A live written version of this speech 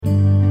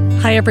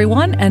Hi,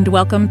 everyone, and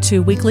welcome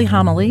to Weekly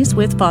Homilies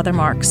with Father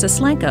Mark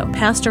Sislenko,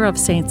 pastor of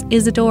Saints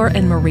Isidore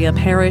and Maria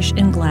Parish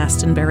in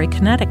Glastonbury,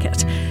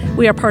 Connecticut.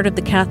 We are part of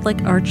the Catholic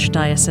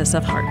Archdiocese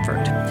of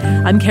Hartford.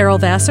 I'm Carol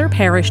Vassar,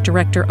 Parish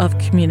Director of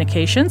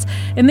Communications,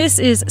 and this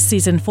is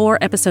Season 4,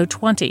 Episode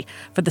 20,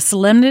 for the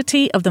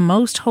Solemnity of the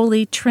Most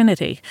Holy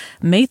Trinity,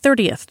 May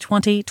 30th,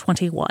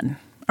 2021.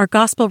 Our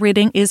Gospel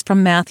reading is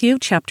from Matthew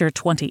chapter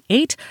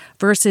 28,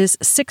 verses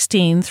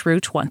 16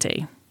 through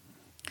 20.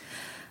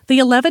 The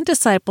 11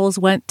 disciples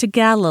went to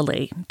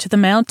Galilee, to the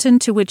mountain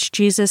to which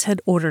Jesus had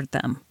ordered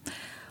them.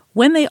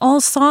 When they all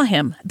saw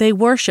him, they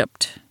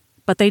worshipped,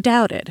 but they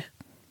doubted.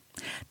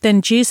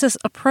 Then Jesus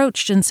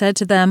approached and said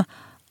to them,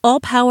 "All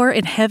power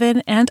in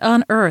heaven and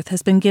on earth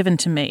has been given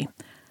to me.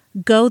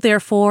 Go,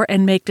 therefore,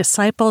 and make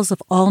disciples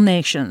of all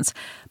nations,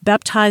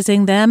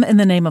 baptizing them in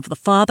the name of the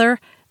Father,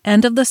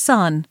 and of the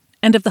Son,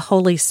 and of the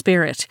Holy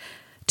Spirit,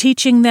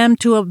 teaching them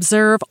to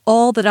observe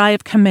all that I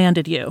have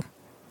commanded you.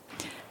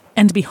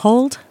 And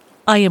behold,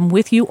 I am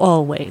with you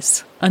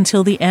always,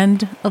 until the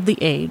end of the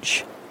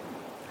age."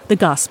 The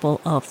Gospel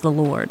of the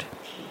Lord.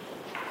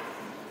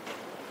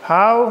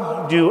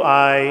 How do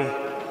I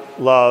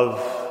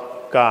love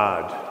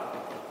God?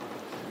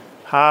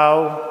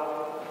 How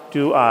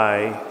do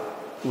I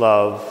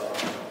love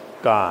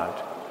God?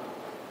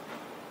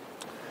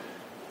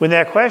 When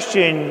that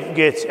question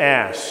gets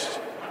asked,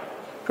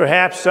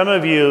 perhaps some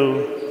of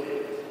you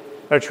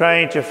are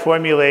trying to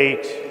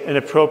formulate an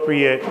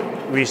appropriate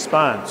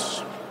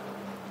response.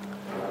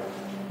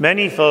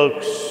 Many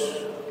folks,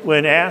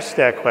 when asked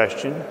that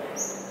question,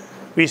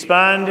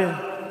 respond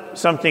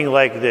something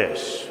like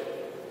this: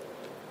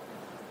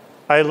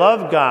 I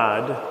love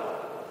God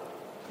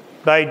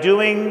by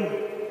doing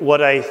what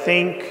I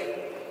think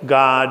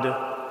God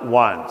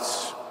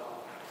wants.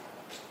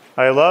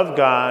 I love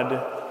God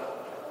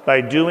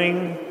by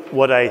doing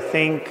what I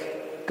think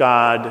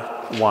God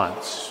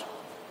wants.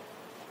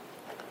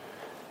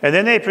 And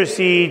then they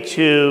proceed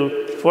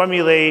to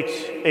formulate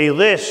a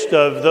list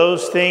of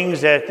those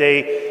things that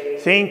they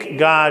think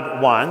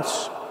God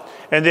wants,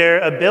 and their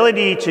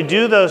ability to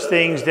do those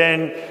things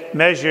then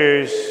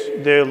measures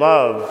their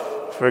love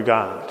for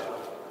God.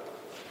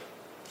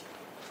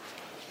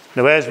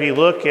 Now, as we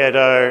look at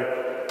our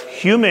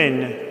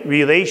human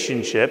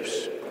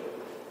relationships,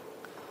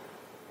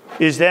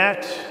 is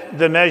that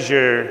the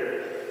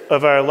measure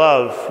of our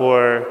love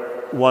for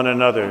one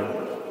another?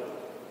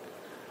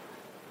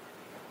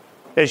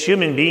 As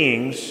human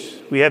beings,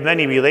 we have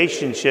many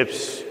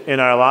relationships in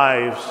our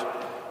lives,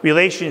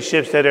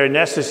 relationships that are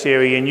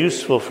necessary and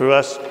useful for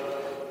us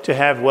to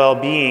have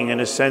well-being and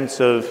a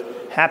sense of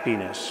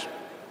happiness.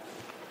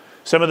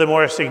 Some of the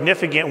more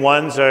significant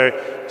ones are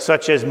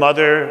such as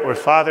mother or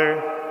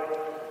father,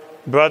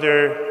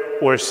 brother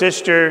or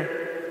sister,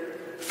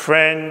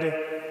 friend,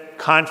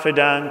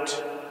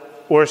 confidant,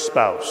 or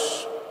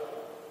spouse.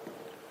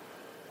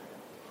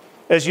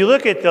 As you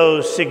look at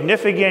those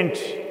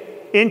significant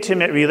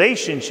intimate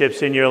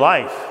relationships in your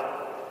life,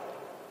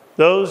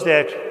 those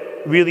that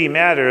really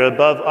matter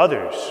above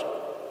others,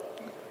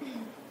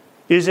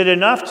 is it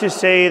enough to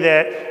say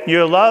that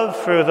your love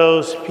for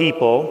those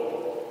people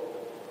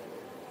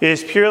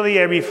is purely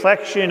a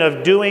reflection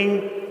of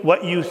doing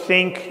what you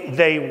think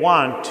they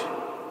want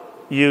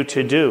you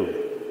to do?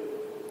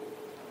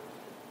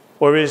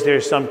 Or is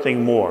there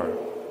something more?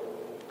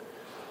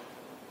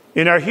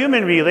 In our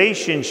human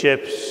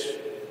relationships,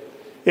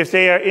 if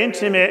they are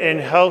intimate and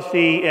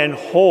healthy and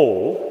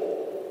whole,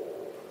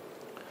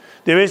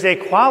 there is a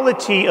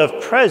quality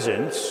of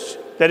presence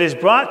that is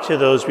brought to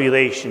those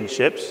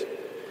relationships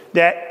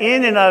that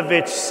in and of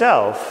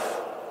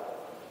itself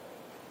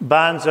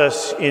bonds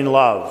us in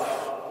love.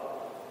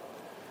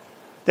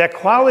 That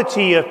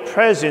quality of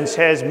presence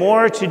has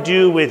more to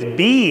do with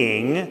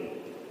being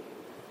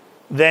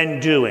than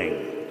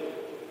doing.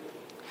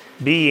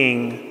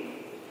 Being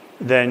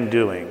than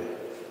doing.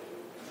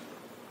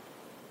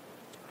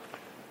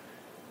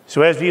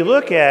 So as we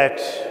look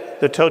at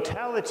the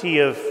totality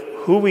of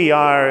who we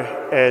are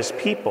as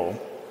people,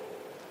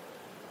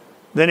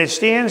 then it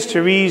stands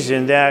to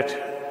reason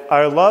that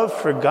our love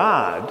for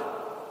God,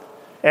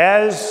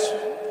 as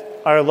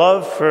our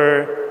love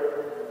for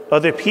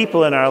other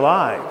people in our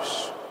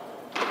lives,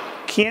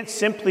 can't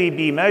simply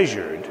be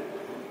measured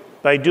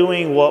by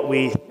doing what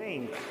we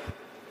think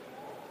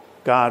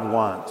God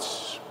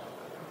wants.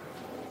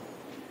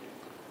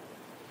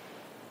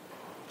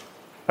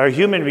 Our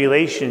human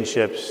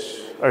relationships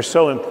are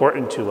so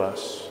important to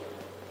us.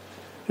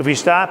 If we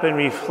stop and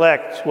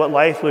reflect what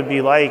life would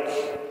be like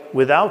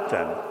without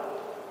them,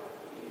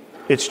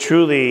 it's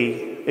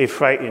truly a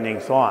frightening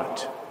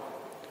thought.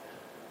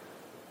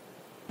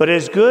 But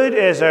as good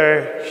as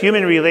our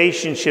human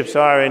relationships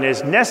are and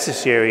as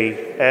necessary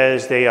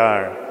as they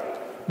are,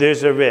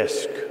 there's a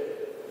risk.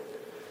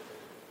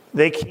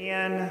 They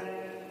can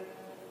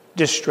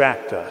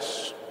distract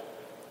us.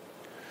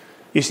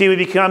 You see, we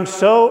become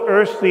so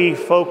earthly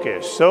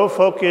focused, so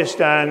focused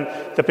on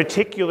the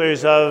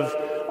particulars of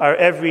our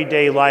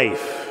everyday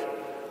life,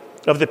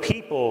 of the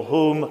people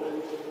whom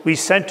we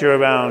center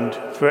around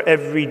for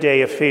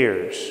everyday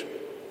affairs,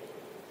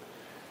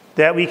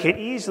 that we can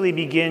easily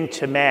begin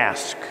to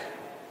mask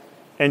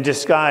and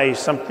disguise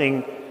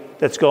something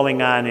that's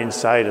going on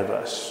inside of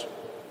us.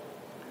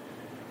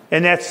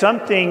 And that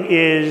something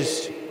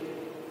is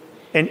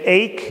an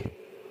ache,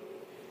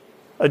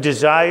 a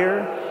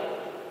desire,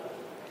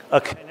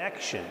 a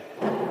connection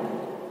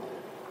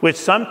with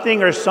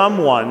something or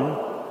someone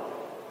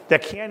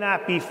that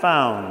cannot be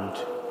found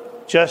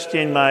just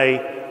in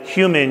my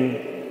human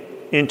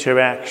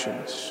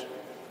interactions.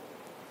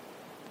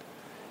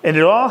 And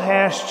it all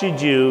has to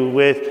do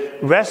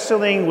with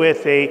wrestling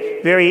with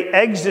a very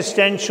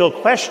existential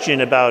question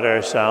about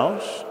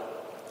ourselves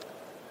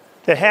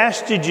that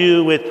has to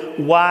do with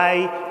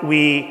why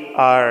we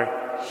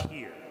are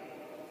here.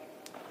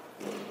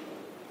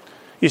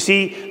 You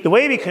see, the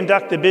way we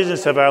conduct the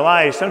business of our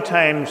lives,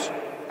 sometimes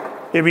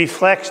it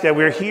reflects that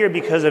we're here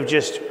because of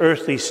just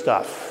earthly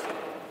stuff,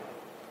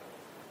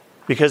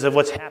 because of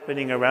what's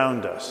happening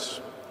around us.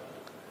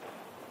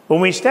 When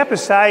we step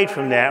aside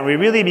from that and we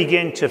really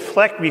begin to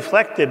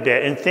reflect a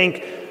bit and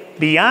think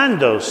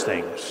beyond those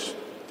things,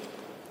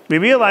 we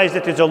realize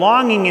that there's a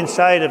longing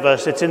inside of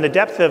us that's in the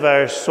depth of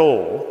our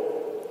soul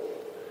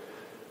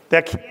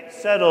that can't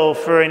settle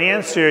for an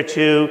answer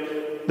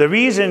to the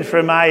reason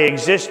for my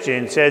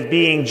existence as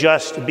being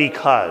just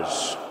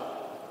because.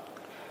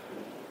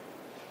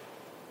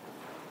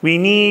 We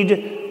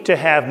need to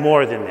have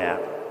more than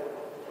that.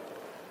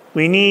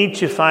 We need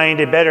to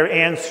find a better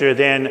answer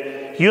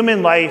than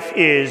human life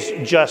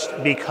is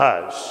just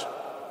because.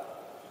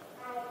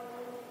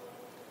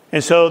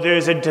 And so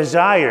there's a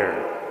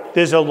desire,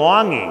 there's a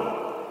longing,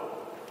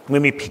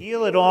 when we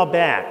peel it all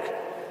back,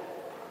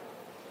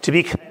 to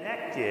be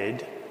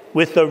connected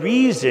with the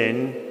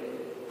reason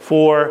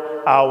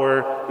for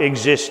our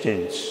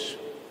existence.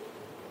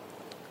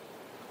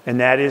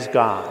 And that is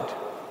God.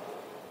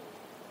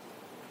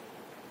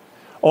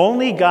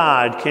 Only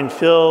God can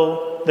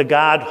fill the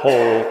God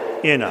hole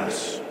in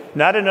us.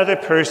 Not another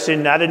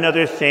person, not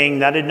another thing,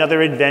 not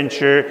another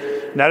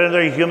adventure, not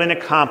another human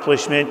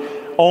accomplishment.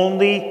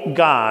 Only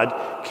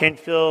God can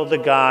fill the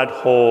God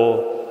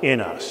hole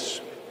in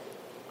us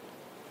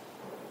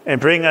and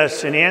bring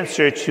us an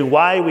answer to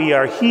why we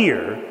are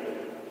here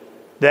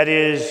that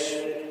is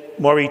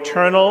more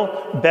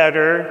eternal,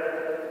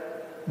 better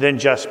than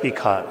just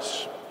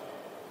because.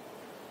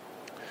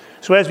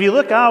 So as we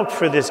look out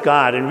for this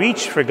God and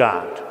reach for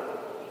God,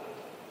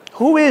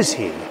 who is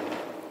He?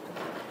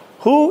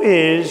 Who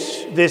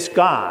is this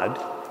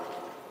God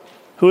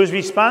who is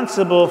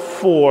responsible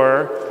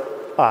for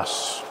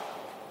us,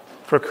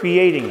 for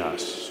creating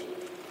us,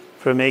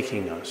 for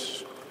making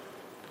us?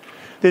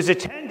 There's a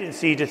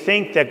tendency to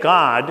think that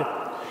God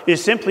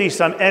is simply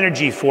some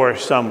energy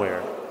force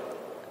somewhere,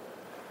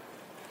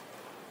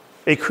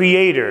 a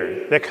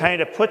creator that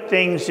kind of put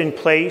things in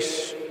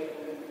place,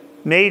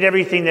 made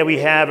everything that we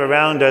have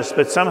around us,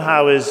 but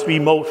somehow is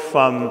remote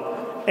from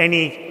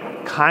any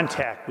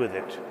contact with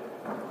it.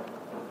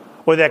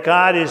 Or that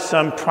God is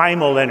some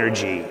primal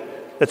energy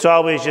that's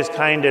always just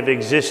kind of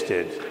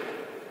existed.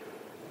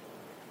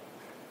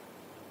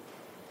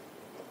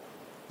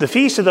 The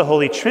Feast of the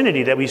Holy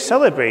Trinity that we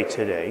celebrate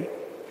today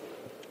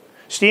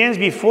stands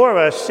before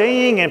us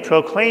saying and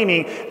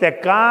proclaiming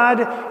that God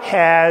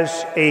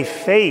has a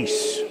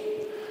face.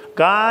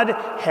 God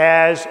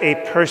has a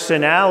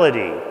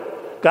personality.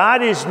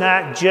 God is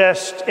not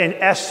just an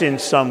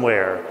essence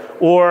somewhere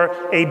or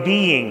a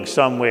being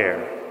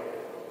somewhere,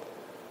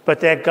 but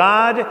that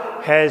God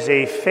has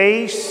a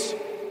face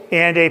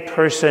and a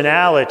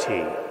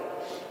personality.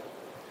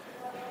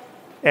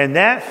 And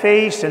that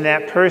face and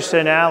that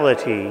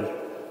personality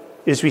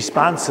is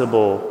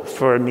responsible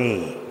for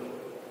me,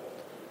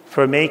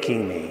 for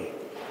making me.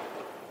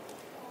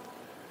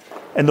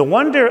 And the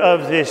wonder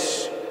of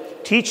this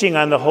teaching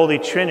on the Holy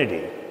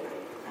Trinity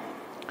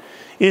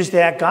is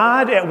that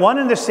God, at one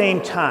and the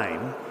same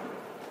time,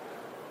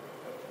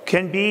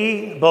 can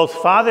be both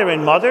father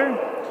and mother,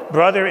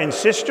 brother and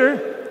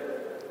sister,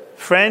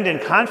 friend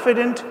and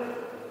confidant,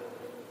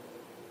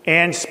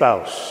 and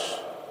spouse.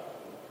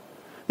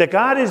 That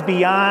God is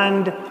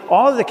beyond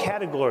all of the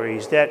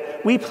categories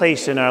that we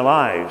place in our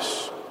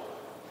lives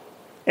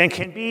and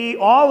can be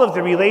all of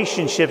the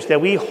relationships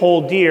that we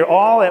hold dear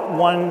all at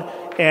one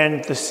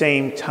and the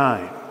same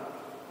time.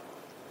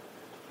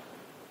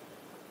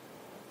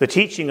 The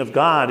teaching of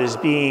God as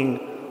being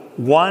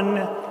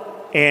one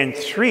and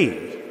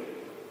three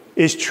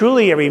is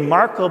truly a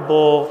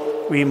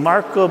remarkable,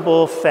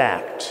 remarkable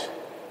fact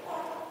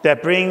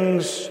that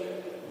brings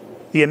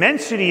the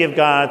immensity of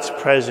God's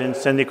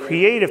presence and the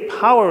creative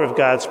power of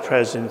God's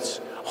presence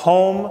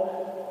home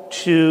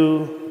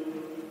to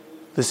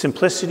the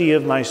simplicity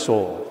of my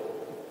soul.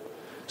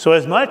 So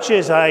as much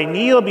as I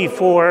kneel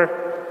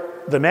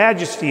before the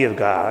majesty of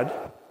God,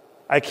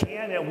 I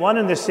can at one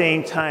and the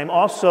same time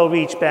also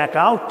reach back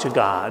out to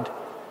God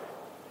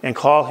and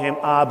call him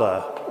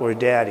Abba or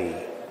Daddy.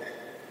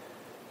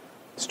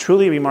 It's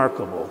truly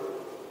remarkable.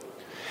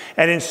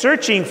 And in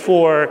searching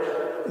for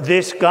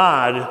this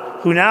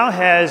God who now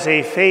has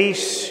a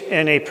face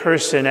and a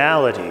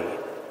personality,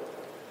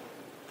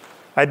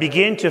 I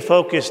begin to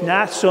focus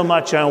not so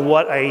much on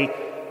what I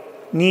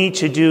need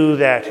to do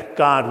that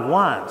God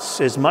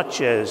wants as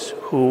much as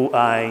who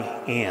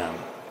I am.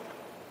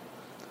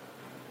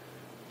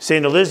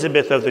 St.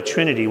 Elizabeth of the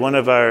Trinity, one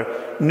of our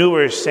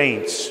newer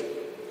saints,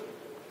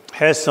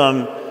 has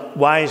some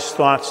wise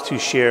thoughts to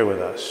share with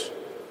us.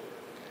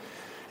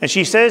 And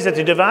she says that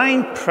the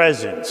divine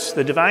presence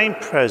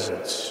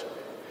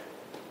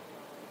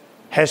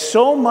has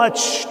so much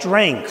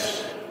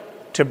strength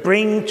to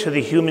bring to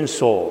the human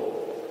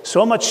soul,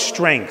 so much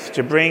strength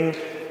to bring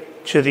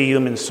to the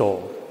human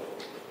soul,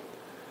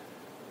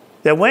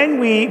 that when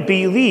we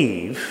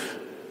believe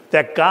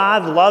that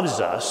God loves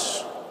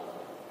us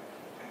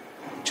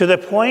to the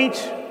point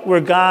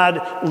where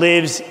God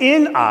lives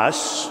in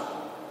us,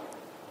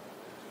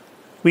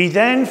 we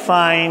then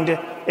find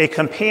a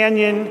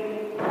companion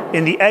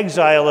in the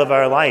exile of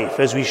our life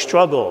as we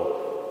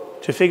struggle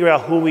to figure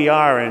out who we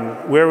are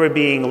and where we're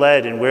being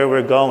led and where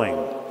we're going,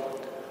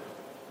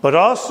 but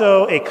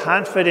also a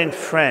confident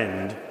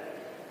friend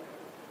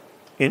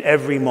in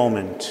every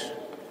moment.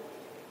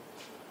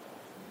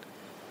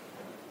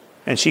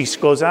 And she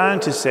goes on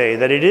to say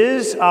that it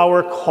is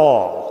our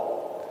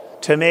call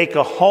to make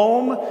a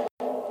home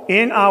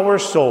in our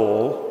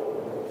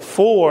soul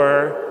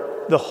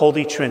for the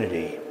Holy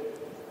Trinity.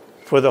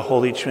 For the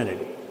Holy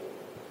Trinity.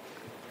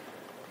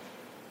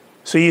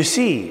 So you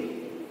see,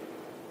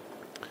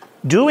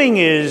 doing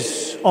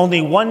is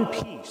only one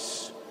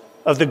piece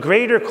of the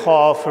greater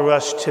call for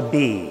us to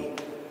be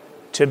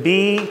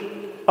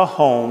a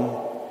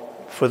home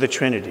for the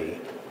Trinity.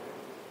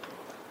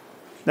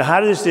 Now, how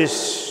does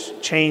this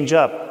change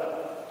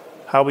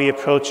up how we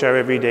approach our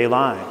everyday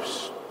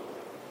lives?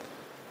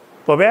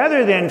 Well,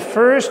 rather than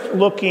first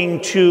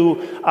looking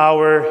to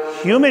our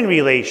human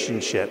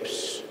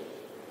relationships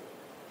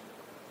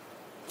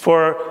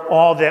for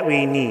all that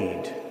we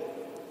need,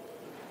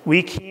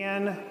 we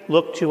can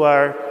look to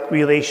our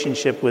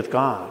relationship with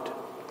God.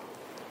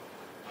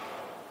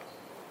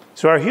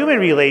 So our human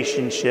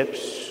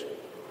relationships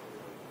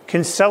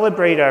can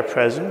celebrate our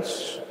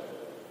presence,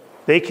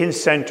 they can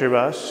center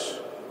us,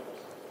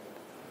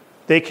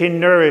 they can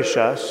nourish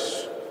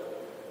us,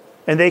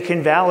 and they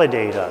can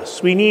validate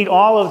us. We need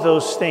all of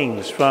those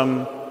things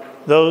from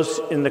those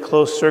in the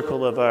close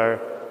circle of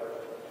our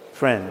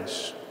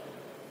friends.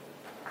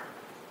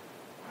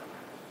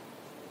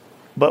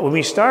 But when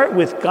we start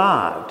with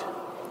God,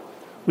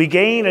 we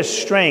gain a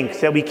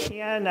strength that we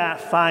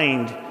cannot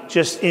find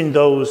just in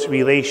those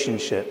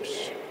relationships.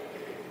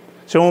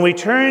 So when we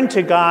turn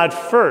to God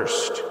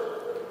first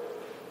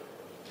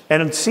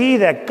and see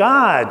that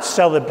God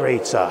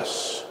celebrates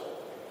us,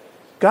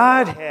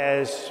 God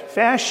has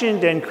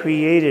fashioned and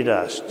created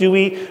us, do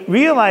we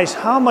realize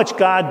how much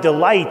God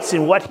delights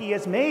in what He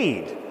has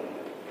made?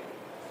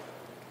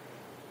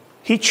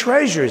 He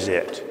treasures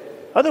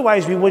it.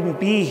 Otherwise, we wouldn't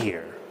be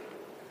here.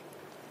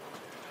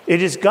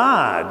 It is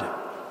God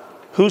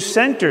who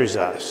centers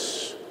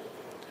us,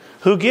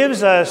 who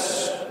gives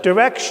us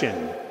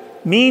direction,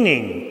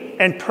 meaning,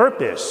 and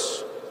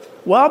purpose,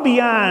 well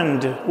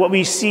beyond what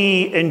we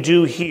see and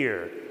do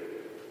here,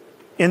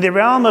 in the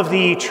realm of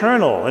the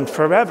eternal and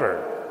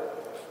forever.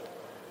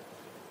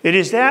 It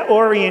is that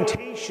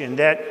orientation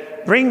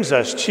that brings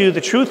us to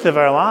the truth of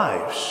our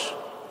lives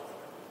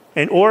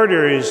and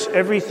orders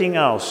everything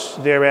else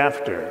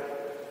thereafter.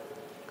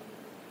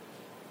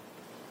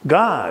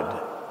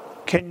 God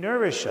can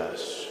nourish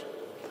us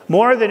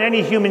more than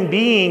any human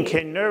being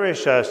can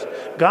nourish us.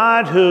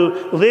 God,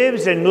 who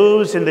lives and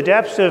moves in the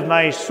depths of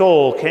my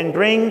soul, can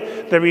bring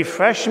the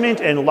refreshment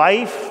and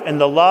life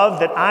and the love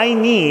that I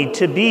need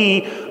to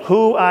be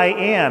who I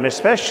am,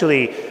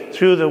 especially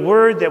through the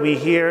word that we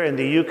hear in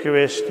the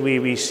Eucharist we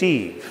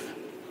receive.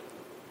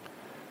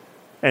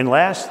 And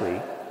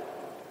lastly,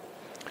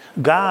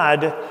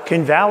 God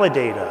can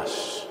validate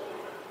us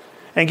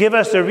and give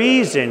us a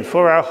reason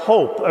for our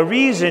hope, a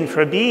reason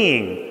for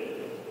being,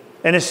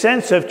 and a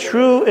sense of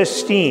true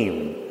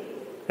esteem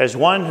as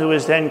one who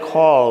is then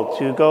called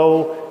to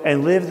go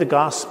and live the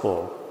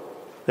gospel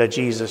that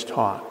Jesus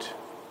taught.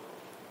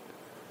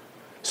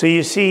 So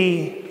you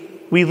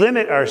see, we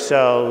limit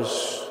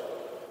ourselves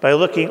by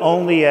looking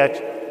only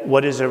at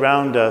what is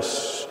around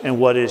us and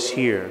what is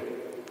here.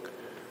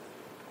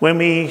 When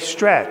we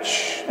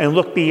stretch and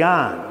look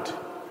beyond,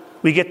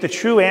 we get the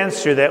true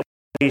answer that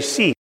we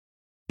seek,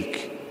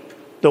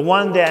 the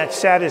one that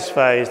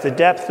satisfies the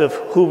depth of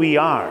who we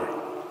are,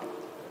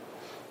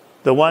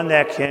 the one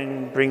that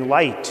can bring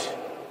light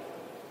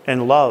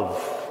and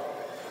love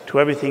to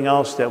everything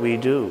else that we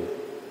do,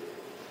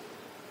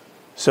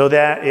 so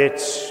that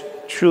it's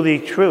truly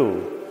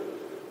true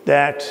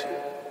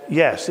that,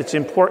 yes, it's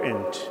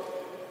important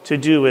to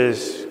do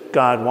as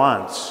God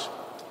wants,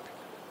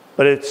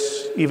 but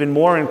it's even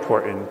more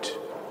important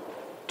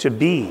to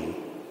be,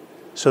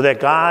 so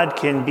that God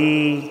can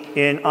be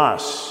in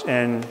us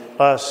and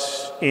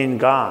us in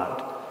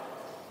God.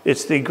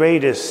 It's the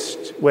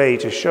greatest way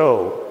to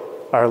show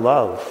our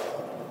love.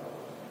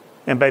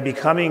 And by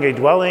becoming a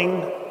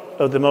dwelling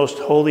of the most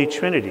holy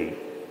Trinity,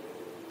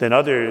 then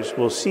others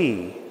will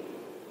see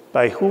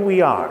by who we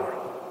are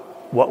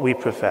what we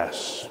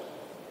profess.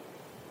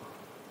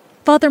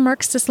 Father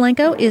Mark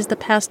Sislenko is the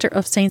pastor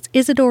of Saints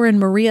Isidore and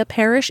Maria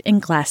Parish in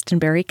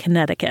Glastonbury,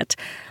 Connecticut.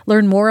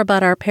 Learn more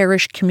about our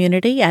parish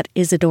community at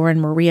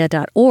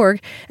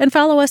isidoreandmaria.org and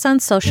follow us on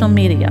social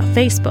media,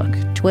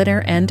 Facebook,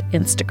 Twitter, and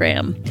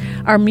Instagram.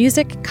 Our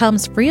music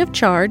comes free of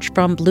charge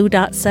from Blue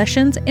Dot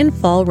Sessions in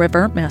Fall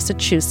River,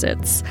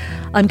 Massachusetts.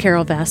 I'm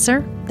Carol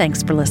Vassar.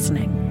 Thanks for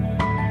listening.